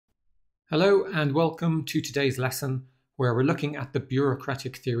Hello and welcome to today's lesson where we're looking at the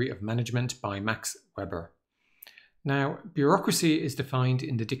Bureaucratic Theory of Management by Max Weber. Now, bureaucracy is defined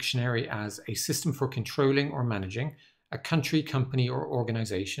in the dictionary as a system for controlling or managing a country, company or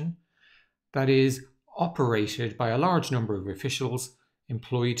organization that is operated by a large number of officials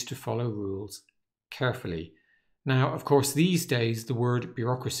employed to follow rules carefully. Now, of course, these days the word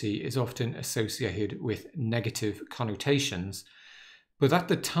bureaucracy is often associated with negative connotations. But at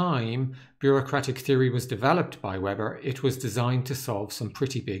the time bureaucratic theory was developed by Weber, it was designed to solve some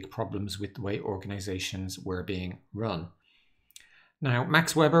pretty big problems with the way organizations were being run. Now,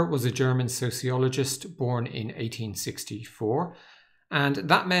 Max Weber was a German sociologist born in 1864, and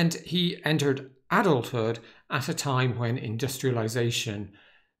that meant he entered adulthood at a time when industrialization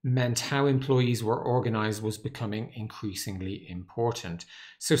meant how employees were organized was becoming increasingly important.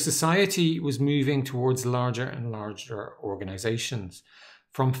 So society was moving towards larger and larger organizations,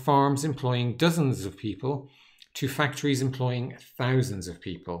 from farms employing dozens of people to factories employing thousands of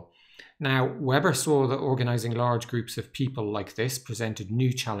people. Now, Weber saw that organizing large groups of people like this presented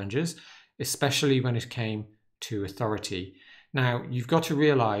new challenges, especially when it came to authority. Now, you've got to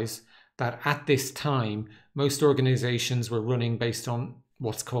realize that at this time, most organizations were running based on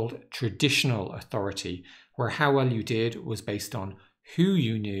what's called traditional authority, where how well you did was based on who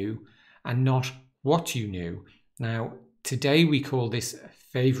you knew and not what you knew. Now, today we call this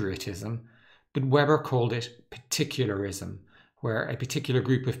favoritism, but Weber called it particularism, where a particular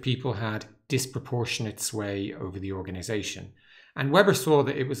group of people had disproportionate sway over the organization. And Weber saw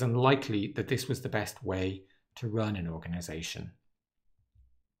that it was unlikely that this was the best way to run an organization.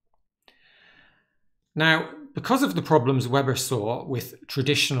 Now, because of the problems Weber saw with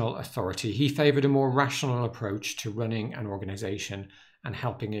traditional authority, he favoured a more rational approach to running an organisation and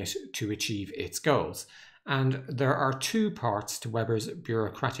helping it to achieve its goals. And there are two parts to Weber's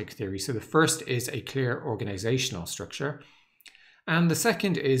bureaucratic theory. So the first is a clear organisational structure, and the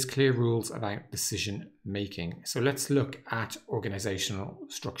second is clear rules about decision making. So let's look at organisational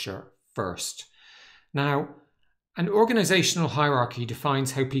structure first. Now, an organisational hierarchy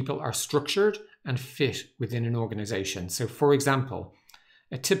defines how people are structured and fit within an organization. So for example,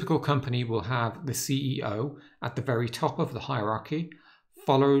 a typical company will have the CEO at the very top of the hierarchy,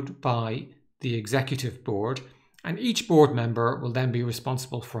 followed by the executive board, and each board member will then be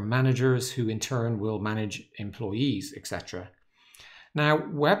responsible for managers who in turn will manage employees, etc. Now,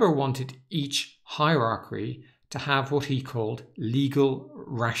 Weber wanted each hierarchy to have what he called legal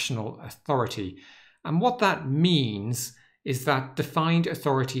rational authority. And what that means is that defined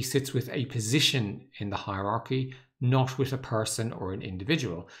authority sits with a position in the hierarchy, not with a person or an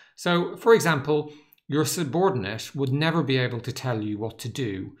individual. So, for example, your subordinate would never be able to tell you what to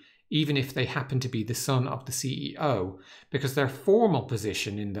do, even if they happen to be the son of the CEO, because their formal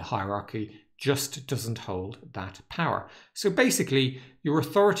position in the hierarchy just doesn't hold that power. So basically, your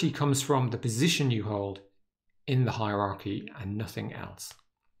authority comes from the position you hold in the hierarchy and nothing else.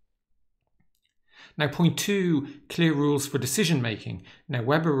 Now, point two, clear rules for decision making. Now,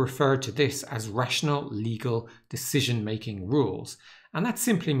 Weber referred to this as rational legal decision making rules. And that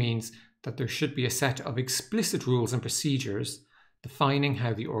simply means that there should be a set of explicit rules and procedures defining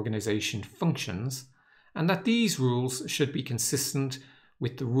how the organization functions, and that these rules should be consistent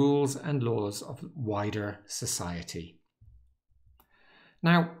with the rules and laws of wider society.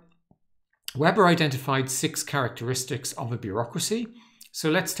 Now, Weber identified 6 characteristics of a bureaucracy. So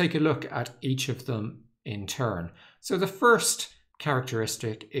let's take a look at each of them in turn. So the first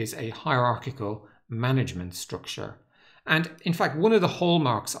characteristic is a hierarchical management structure. And in fact, one of the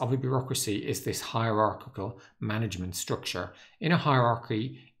hallmarks of a bureaucracy is this hierarchical management structure. In a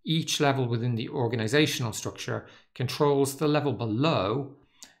hierarchy, each level within the organizational structure controls the level below,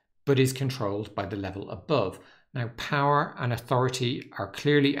 but is controlled by the level above. Now, power and authority are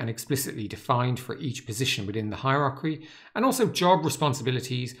clearly and explicitly defined for each position within the hierarchy, and also job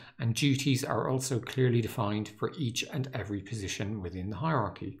responsibilities and duties are also clearly defined for each and every position within the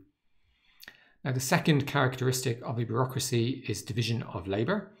hierarchy. Now, the second characteristic of a bureaucracy is division of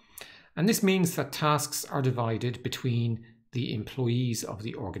labour, and this means that tasks are divided between the employees of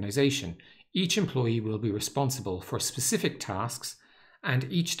the organisation. Each employee will be responsible for specific tasks,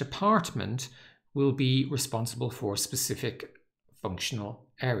 and each department will be responsible for specific functional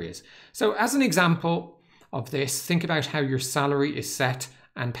areas. So as an example of this, think about how your salary is set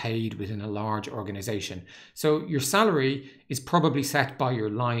and paid within a large organization. So your salary is probably set by your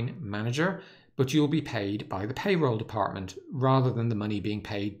line manager, but you'll be paid by the payroll department rather than the money being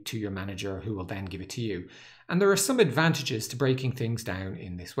paid to your manager who will then give it to you. And there are some advantages to breaking things down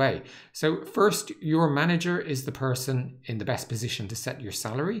in this way. So first, your manager is the person in the best position to set your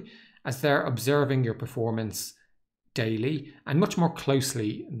salary, as they're observing your performance daily and much more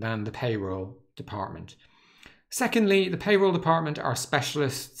closely than the payroll department. Secondly, the payroll department are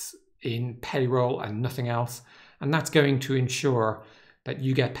specialists in payroll and nothing else, and that's going to ensure that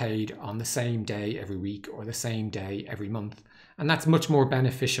you get paid on the same day every week or the same day every month. And that's much more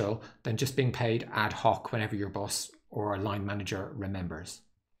beneficial than just being paid ad hoc whenever your boss or a line manager remembers.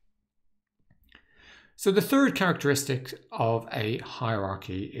 So the third characteristic of a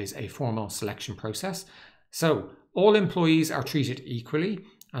hierarchy is a formal selection process. So all employees are treated equally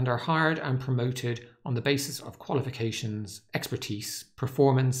and are hired and promoted on the basis of qualifications, expertise,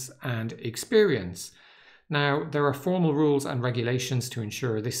 performance, and experience. Now, there are formal rules and regulations to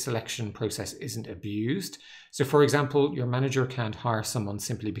ensure this selection process isn't abused. So, for example, your manager can't hire someone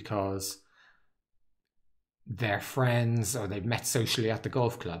simply because they're friends or they've met socially at the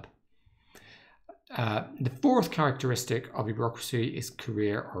golf club. The fourth characteristic of a bureaucracy is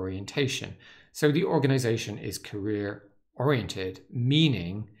career orientation. So the organization is career oriented,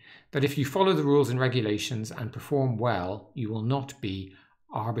 meaning that if you follow the rules and regulations and perform well, you will not be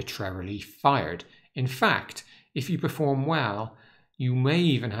arbitrarily fired. In fact, if you perform well, you may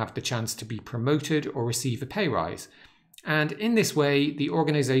even have the chance to be promoted or receive a pay rise. And in this way, the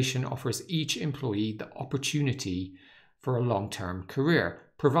organization offers each employee the opportunity for a long-term career,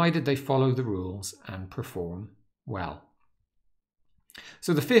 provided they follow the rules and perform well.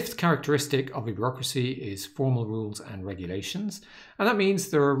 So the fifth characteristic of a bureaucracy is formal rules and regulations. And that means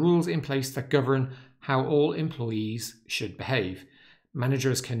there are rules in place that govern how all employees should behave.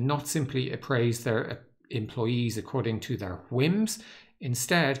 Managers cannot simply appraise their employees according to their whims.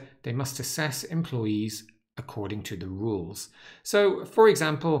 Instead, they must assess employees according to the rules. So, for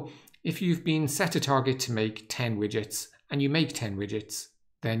example, if you've been set a target to make 10 widgets and you make 10 widgets,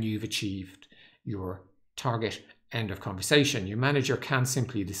 then you've achieved your target. End of conversation. Your manager can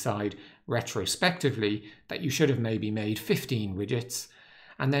simply decide retrospectively that you should have maybe made 15 widgets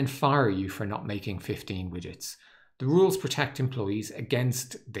and then fire you for not making 15 widgets. The rules protect employees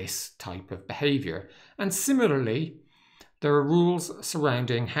against this type of behavior. And similarly, there are rules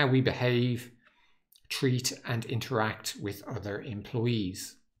surrounding how we behave, treat, and interact with other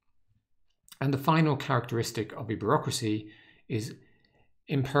employees. And the final characteristic of a bureaucracy is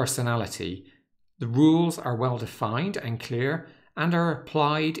impersonality. The rules are well defined and clear and are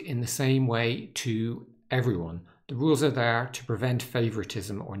applied in the same way to everyone. The rules are there to prevent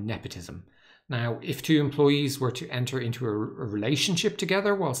favoritism or nepotism. Now, if two employees were to enter into a relationship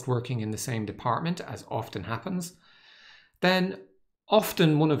together whilst working in the same department, as often happens, then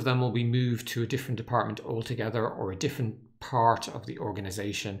often one of them will be moved to a different department altogether or a different part of the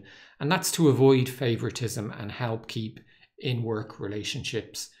organization. And that's to avoid favoritism and help keep in-work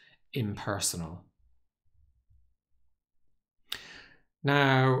relationships impersonal.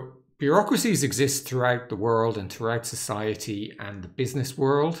 Now, bureaucracies exist throughout the world and throughout society and the business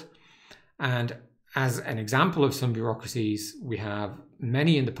world. And as an example of some bureaucracies, we have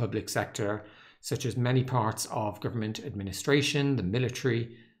many in the public sector, such as many parts of government administration, the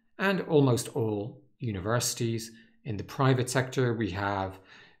military, and almost all universities. In the private sector, we have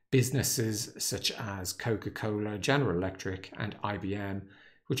businesses such as Coca-Cola, General Electric, and IBM,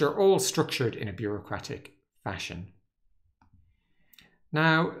 which are all structured in a bureaucratic fashion.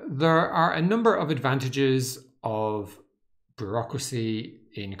 Now, there are a number of advantages of bureaucracy,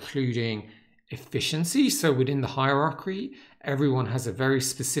 including efficiency. So within the hierarchy, everyone has a very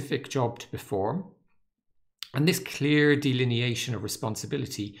specific job to perform. And this clear delineation of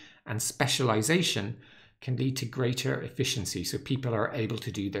responsibility and specialization can lead to greater efficiency. So people are able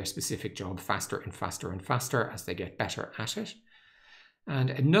to do their specific job faster and faster and faster as they get better at it. And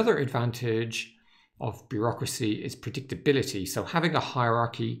another advantage of bureaucracy is predictability. So having a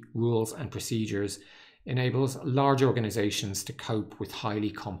hierarchy, rules, and procedures enables large organizations to cope with highly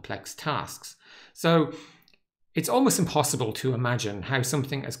complex tasks. So it's almost impossible to imagine how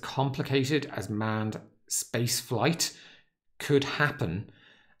something as complicated as manned space flight could happen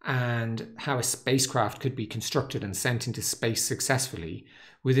and how a spacecraft could be constructed and sent into space successfully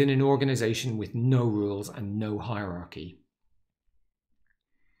within an organization with no rules and no hierarchy.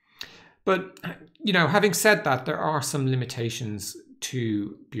 But, having said that, there are some limitations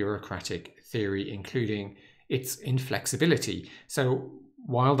to bureaucratic theory, including its inflexibility. So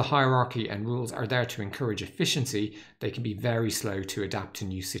while the hierarchy and rules are there to encourage efficiency, they can be very slow to adapt to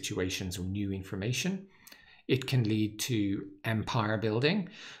new situations or new information. It can lead to empire building.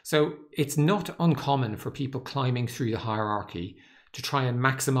 So it's not uncommon for people climbing through the hierarchy to try and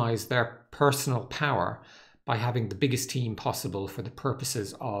maximize their personal power by having the biggest team possible for the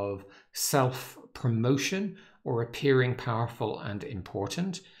purposes of self-promotion or appearing powerful and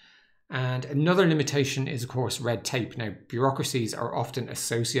important. And another limitation is, of course, red tape. Now, bureaucracies are often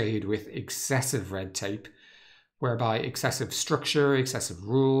associated with excessive red tape, whereby excessive structure, excessive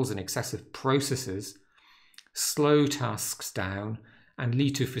rules, and excessive processes slow tasks down and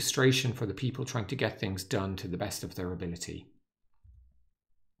lead to frustration for the people trying to get things done to the best of their ability.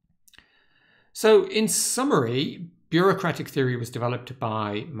 So, in summary, bureaucratic theory was developed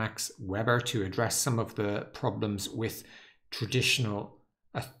by Max Weber to address some of the problems with traditional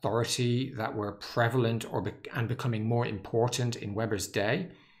authority that were prevalent and becoming more important in Weber's day.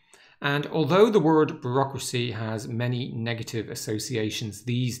 And although the word bureaucracy has many negative associations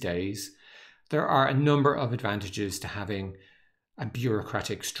these days, there are a number of advantages to having a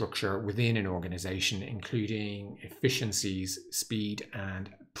bureaucratic structure within an organization, including efficiencies, speed, and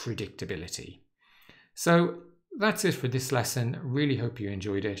predictability. So that's it for this lesson. Really hope you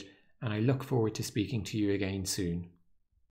enjoyed it, and I look forward to speaking to you again soon.